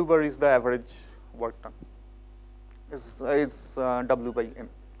 and W bar is the average work done. It's W by N.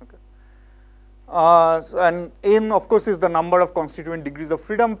 Okay. And N, of course, is the number of constituent degrees of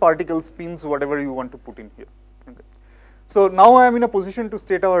freedom, particles, spins, whatever you want to put in here. Okay. So now I am in a position to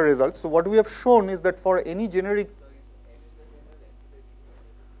state our results. So what we have shown is that for any generic,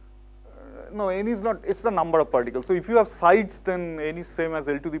 no, N is not, it's the number of particles. So if you have sides, then N is same as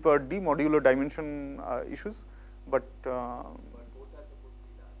L to the power D modulo dimension issues, but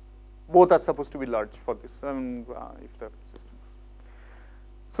both are supposed to be large for this, if the system is.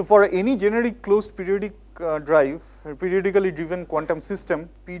 So for any generic closed periodic drive, periodically driven quantum system,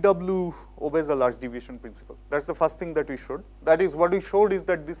 PW obeys a large deviation principle. That's the first thing that we showed. That is, what we showed is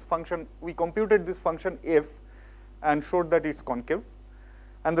that this function, we computed this function F and showed that it's concave.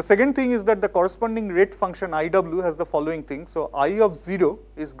 And the second thing is that the corresponding rate function IW has the following thing. So I of 0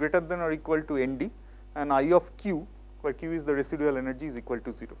 is greater than or equal to ND, and I of Q, where Q is the residual energy, is equal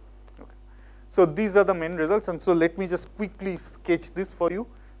to 0. Okay. So these are the main results, and so let me just quickly sketch this for you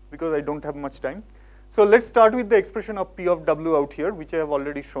because I don't have much time. So let's start with the expression of P of W out here, which I have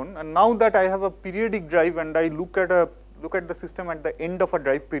already shown. And now that I have a periodic drive and I look at the system at the end of a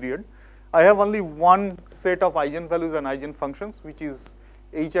drive period, I have only one set of eigenvalues and eigenfunctions, which is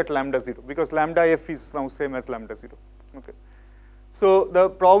H at lambda 0, because lambda F is now same as lambda 0. Okay. So the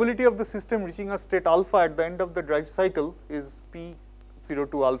probability of the system reaching a state alpha at the end of the drive cycle is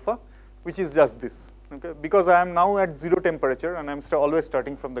P02 alpha, which is just this, okay, because I am now at 0 temperature and I am always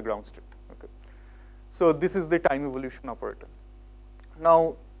starting from the ground state. Okay. So this is the time evolution operator.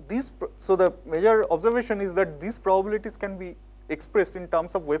 Now so the major observation is that these probabilities can be expressed in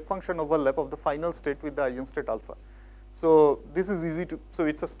terms of wave function overlap of the final state with the eigenstate alpha. So this is easy to, so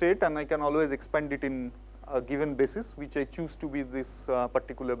it's a state and I can always expand it in a given basis, which I choose to be this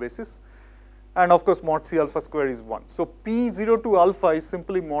particular basis. And of course, mod C alpha square is 1. So P02 alpha is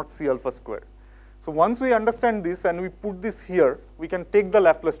simply mod C alpha square. So once we understand this and we put this here, we can take the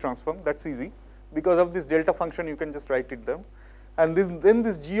Laplace transform, that's easy. Because of this delta function, you can just write it down. And then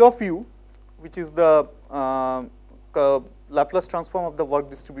this G of u, which is the Laplace transform of the work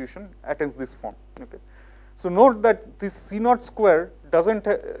distribution, attains this form. Okay. So note that this C0 square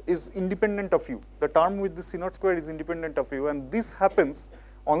is independent of u. The term with the C0 square is independent of u, and this happens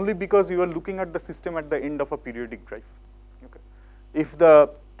only because you are looking at the system at the end of a periodic drive. Okay. If the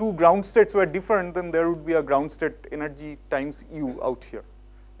two ground states were different, then there would be a ground state energy times u out here,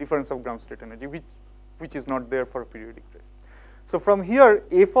 difference of ground state energy, which is not there for a periodic drive. So from here,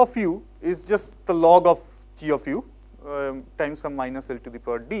 f of u is just the log of g of u times some minus L to the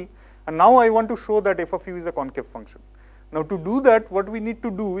power d. And now I want to show that f of u is a concave function. Now to do that, what we need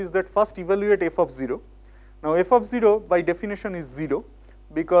to do is that first evaluate f of 0. Now f of 0 by definition is 0,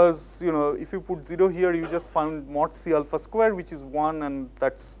 because if you put 0 here, you just found mod C alpha square, which is 1, and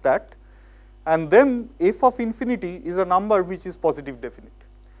that's that. And then f of infinity is a number which is positive definite.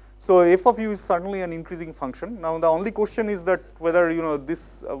 So f of u is certainly an increasing function. Now the only question is that whether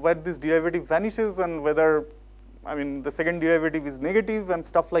where this derivative vanishes and whether the second derivative is negative and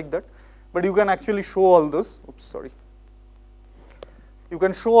stuff like that. But you can actually show all those. Oops, sorry. You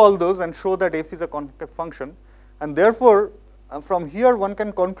can show all those and show that f is a concave function, and therefore from here one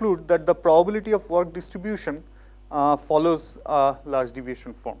can conclude that the probability of work distribution follows a large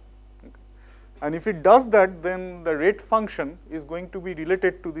deviation form. And if it does that, then the rate function is going to be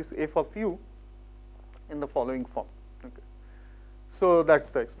related to this f of u in the following form. Okay. So that's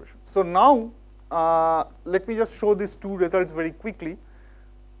the expression. So now let me just show these two results very quickly.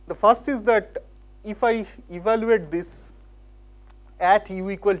 The first is that if I evaluate this at u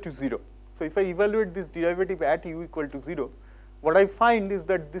equal to 0, so if I evaluate this derivative at u equal to 0, what I find is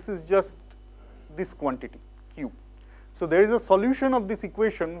that this is just this quantity, q. So there is a solution of this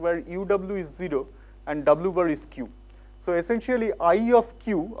equation where uw is 0 and w bar is q. So essentially I of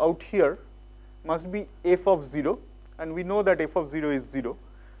q out here must be f of 0, and we know that f of 0 is 0.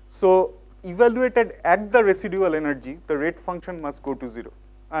 So evaluated at the residual energy, the rate function must go to 0.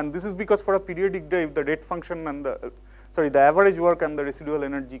 And this is because for a periodic drive, the rate function and the average work and the residual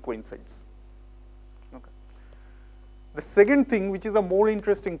energy coincides. Okay. The second thing, which is a more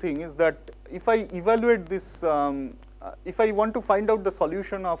interesting thing, is that if I evaluate this, if I want to find out the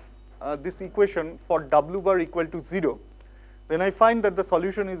solution of this equation for w bar equal to 0, then I find that the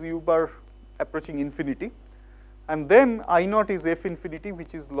solution is u bar approaching infinity, and then I naught is f infinity,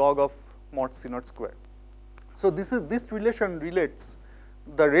 which is log of mod C naught square. So this relation relates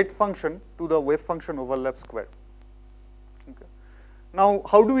the rate function to the wave function overlap square. Okay. Now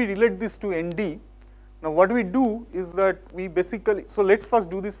how do we relate this to ND? Now what we do is that we basically, so let's first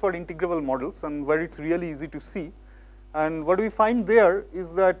do this for integrable models, and where it's really easy to see. And what we find there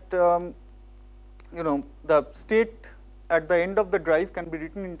is that the state at the end of the drive can be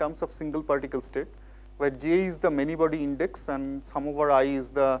written in terms of single particle state, where j is the many body index and sum over I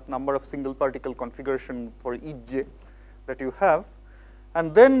is the number of single particle configuration for each j that you have.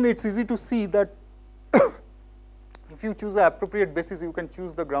 And then it's easy to see that if you choose the appropriate basis, you can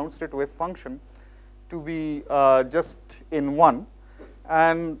choose the ground state wave function to be just n1,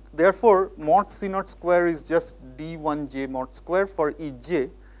 and therefore mod C naught square is just d1j mod square for each j,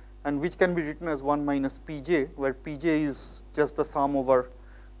 and which can be written as 1 minus pj, where pj is just the sum over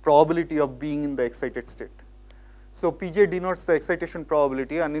probability of being in the excited state. So pj denotes the excitation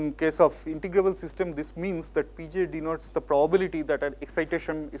probability, and in case of integrable system, this means that pj denotes the probability that an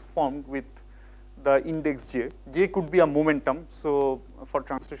excitation is formed with the index j. J could be a momentum, so for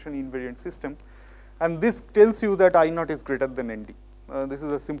translation invariant system, and this tells you that I naught is greater than nd. This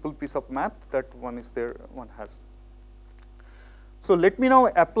is a simple piece of math that one has. So let me now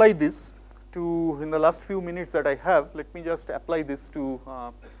apply this to, in the last few minutes that I have, let me just apply this to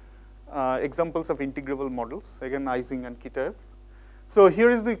examples of integrable models, again Ising and Kitaev. So here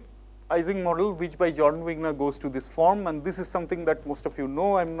is the Ising model, which by Jordan Wigner goes to this form, and this is something that most of you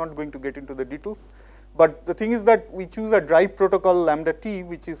know. I'm not going to get into the details, But the thing is that we choose a drive protocol lambda t,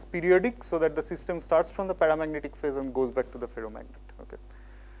 which is periodic, so that the system starts from the paramagnetic phase and goes back to the ferromagnet. Okay.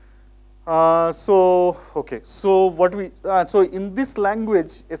 So in this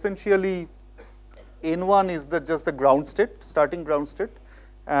language, essentially, N1 is just the ground state, starting ground state,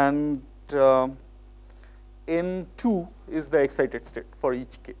 and N2 is the excited state for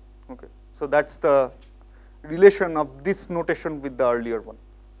each k. Okay. So that's the relation of this notation with the earlier one,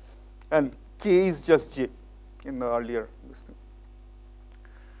 and k is just j in the earlier this thing.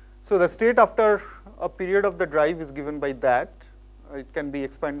 So the state after a period of the drive is given by that. It can be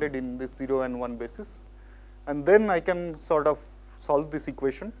expanded in this 0 and 1 basis, and then I can sort of solve this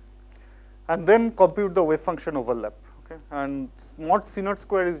equation, and then compute the wave function overlap. Okay, and mod c naught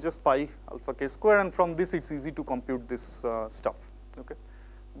square is just pi alpha k square, and from this it's easy to compute this stuff. Okay,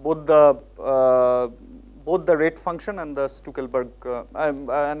 both the rate function and the Stuckelberg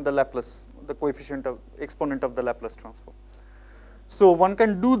and the Laplace, the coefficient of exponent of the Laplace transform. So one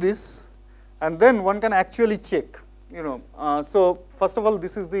can do this, and then one can actually check. So first of all,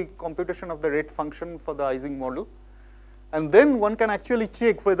 this is the computation of the rate function for the Ising model, and then one can actually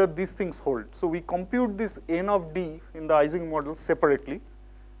check whether these things hold. So we compute this n of d in the Ising model separately,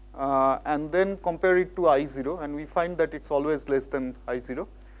 and then compare it to I0, and we find that it's always less than I0.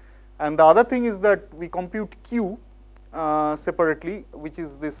 And the other thing is that we compute q separately, which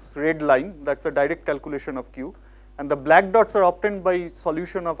is this red line. That's a direct calculation of q, and the black dots are obtained by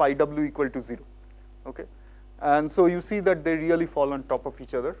solution of IW equal to 0. Okay. And so you see that they really fall on top of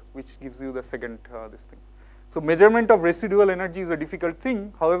each other, which gives you the second this thing. So measurement of residual energy is a difficult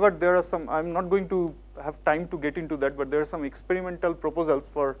thing. However, there are some, I'm not going to have time to get into that, but there are some experimental proposals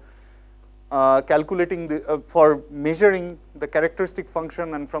for calculating for measuring the characteristic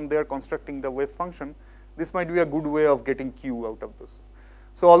function, and from there constructing the wave function. This might be a good way of getting q out of this.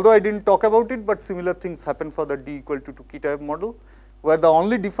 So although I didn't talk about it, but similar things happen for the d equal to 2 k-type model, where the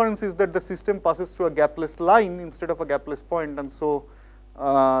only difference is that the system passes through a gapless line instead of a gapless point, and so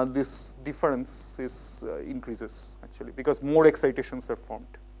this difference is increases actually, because more excitations are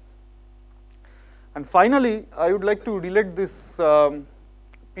formed. And finally, I would like to relate this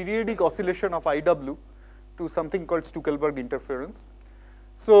periodic oscillation of IW to something called Stuckelberg interference.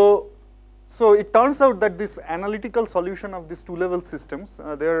 So it turns out that this analytical solution of these two-level systems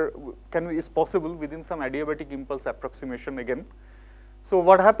is possible within some adiabatic impulse approximation again. So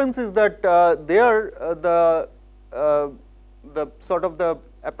what happens is that the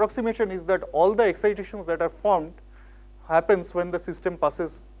approximation is that all the excitations that are formed happens when the system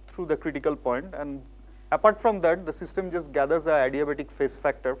passes through the critical point, and apart from that, the system just gathers a adiabatic phase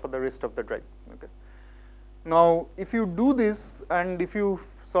factor for the rest of the drive. Okay. Now, if you do this, and if you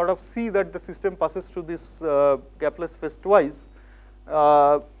sort of see that the system passes through this gapless phase twice,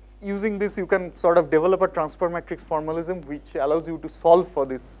 using this, you can sort of develop a transfer matrix formalism, which allows you to solve for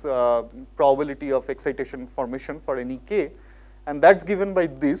this probability of excitation formation for any k, and that's given by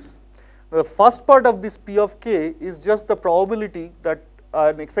this. The first part of this p of k is just the probability that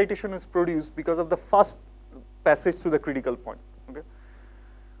an excitation is produced because of the first passage to the critical point. Okay.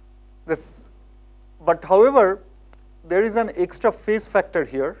 But however, there is an extra phase factor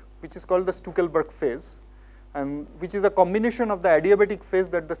here, which is called the Stuckelberg phase, and which is a combination of the adiabatic phase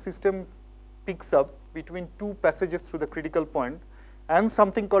that the system picks up between two passages through the critical point, and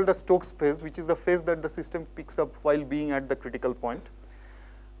something called a Stokes phase, which is the phase that the system picks up while being at the critical point.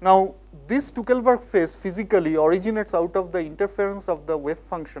 Now, this Stuckelberg phase physically originates out of the interference of the wave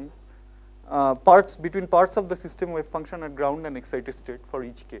function between parts of the system wave function at ground and excited state for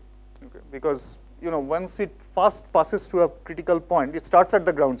each k. Okay. Because once it first passes to a critical point, it starts at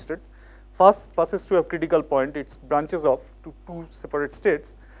the ground state. First passes to a critical point, it branches off to two separate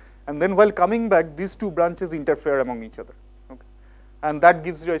states, and then while coming back, these two branches interfere among each other. Okay. And that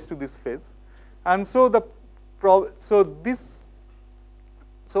gives rise to this phase. And so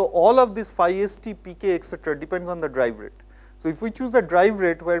so all of this phi st, pk, etc. depends on the drive rate. So if we choose a drive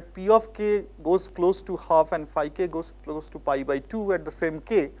rate where p of k goes close to half and phi k goes close to pi by 2 at the same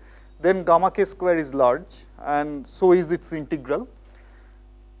k, then gamma k square is large, and so is its integral.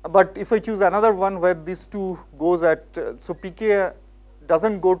 But if I choose another one where these two goes at, so pk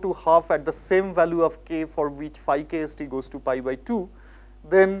doesn't go to half at the same value of k for which phi k st goes to pi by 2,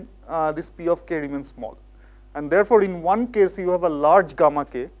 then this p of k remains small. And therefore, in one case you have a large gamma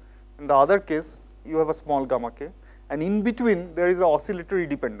k, in the other case you have a small gamma k, and in between there is an oscillatory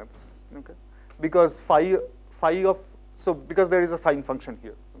dependence. Okay, because because there is a sign function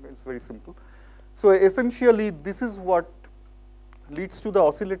here. Okay, it's very simple. So essentially, this is what leads to the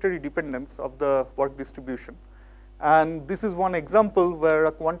oscillatory dependence of the work distribution, and this is one example where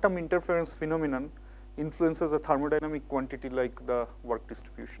a quantum interference phenomenon influences a thermodynamic quantity like the work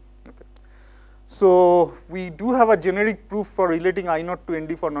distribution. Okay. So we do have a generic proof for relating I naught to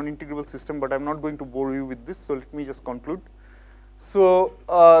ND for non-integrable system, but I'm not going to bore you with this, so let me just conclude. So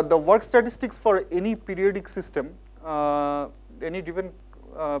the work statistics for any periodic system, any given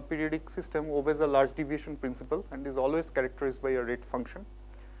periodic system obeys a large deviation principle and is always characterized by a rate function.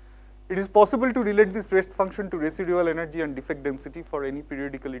 It is possible to relate this rate function to residual energy and defect density for any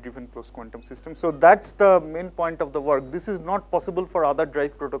periodically driven closed quantum system. So that's the main point of the work. This is not possible for other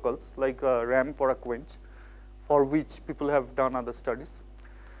drive protocols like a ramp or a quench, for which people have done other studies.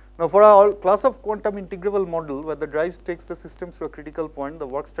 Now for our class of quantum integrable model where the drive takes the system through a critical point, the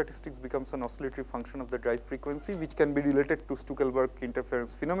work statistics becomes an oscillatory function of the drive frequency, which can be related to Stuckelberg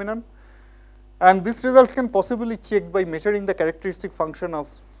interference phenomenon. And these results can possibly checked by measuring the characteristic function of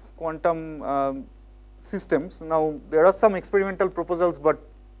quantum systems. Now there are some experimental proposals, but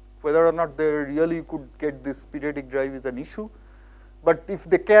whether or not they really could get this periodic drive is an issue. But if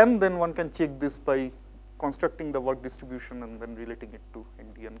they can, then one can check this by constructing the work distribution and then relating it to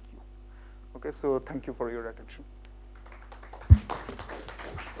ND and Q. Okay, so thank you for your attention.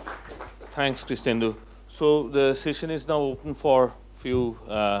 Thanks, Krishendu. So the session is now open for few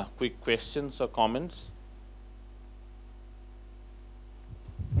quick questions or comments.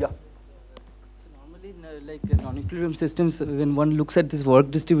 Yeah. So normally, like non-equilibrium systems, when one looks at this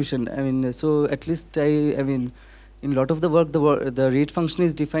work distribution, I mean, so at least I mean, in a lot of the work, the rate function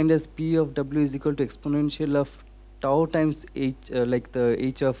is defined as P of W is equal to exponential of tau times h, like the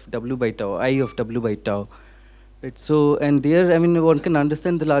h of W by tau, I of W by tau. Right. So, and there, I mean, one can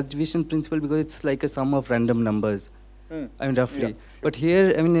understand the large division principle because it's like a sum of random numbers. I mean, roughly. Yeah, sure. But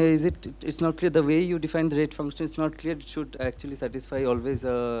here, I mean, it's not clear, the way you define the rate function, it's not clear, it should actually satisfy always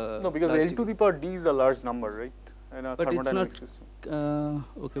no, because L to the power D is a large number, right? In a thermodynamic system.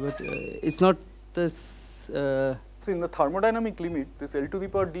 Okay, but it's not this. So in the thermodynamic limit, this L to the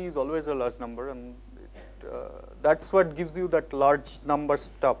power D is always a large number, and that's what gives you that large number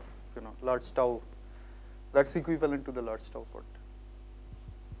stuff, you know, large tau. That's equivalent to the large tau part.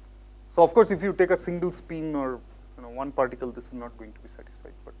 So of course, if you take a single spin or one particle, this is not going to be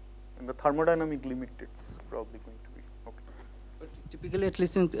satisfied. But in the thermodynamic limit, it's probably going to be okay. But typically, at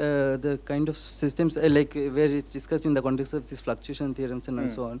least in the kind of systems like where it's discussed in the context of these fluctuation theorems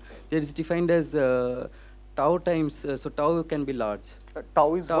and so on, there is defined as tau times. So tau can be large.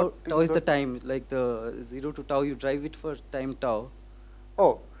 Tau is what? Tau is the time, like the 0 to tau. You drive it for time tau.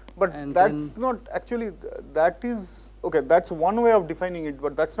 Oh. But and that's not actually, that is, okay, that's one way of defining it,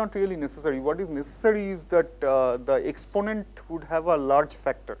 but that's not really necessary. What is necessary is that the exponent would have a large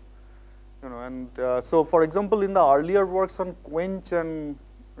factor, and so for example, in the earlier works on quench and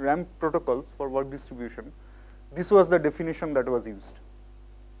ramp protocols for work distribution, this was the definition that was used,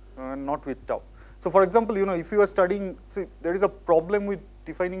 not with tau. So for example, if you are studying, see, there is a problem with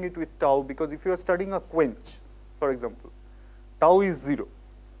defining it with tau, because if you are studying a quench, for example, tau is 0.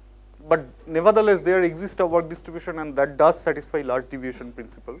 But nevertheless, there exists a work distribution, and that does satisfy large deviation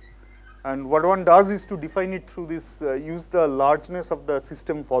principle. And what one does is to define it through this, use the largeness of the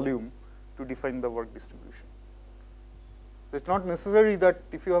system volume to define the work distribution. It's not necessary that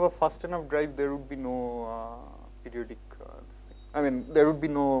if you have a fast enough drive, there would be no periodic this thing. I mean, there would be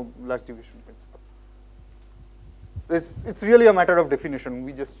no large deviation principle. It's really a matter of definition.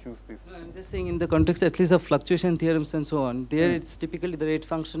 We just choose this. No, I'm just saying in the context at least of fluctuation theorems and so on, there it's typically the rate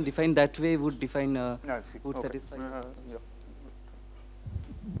function defined that way would define, would satisfy. Yeah.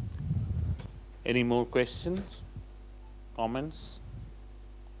 Any more questions, comments?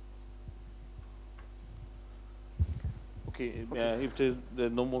 Okay, if there are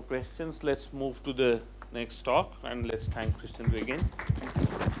no more questions, let's move to the next talk, and let's thank Krishendu again.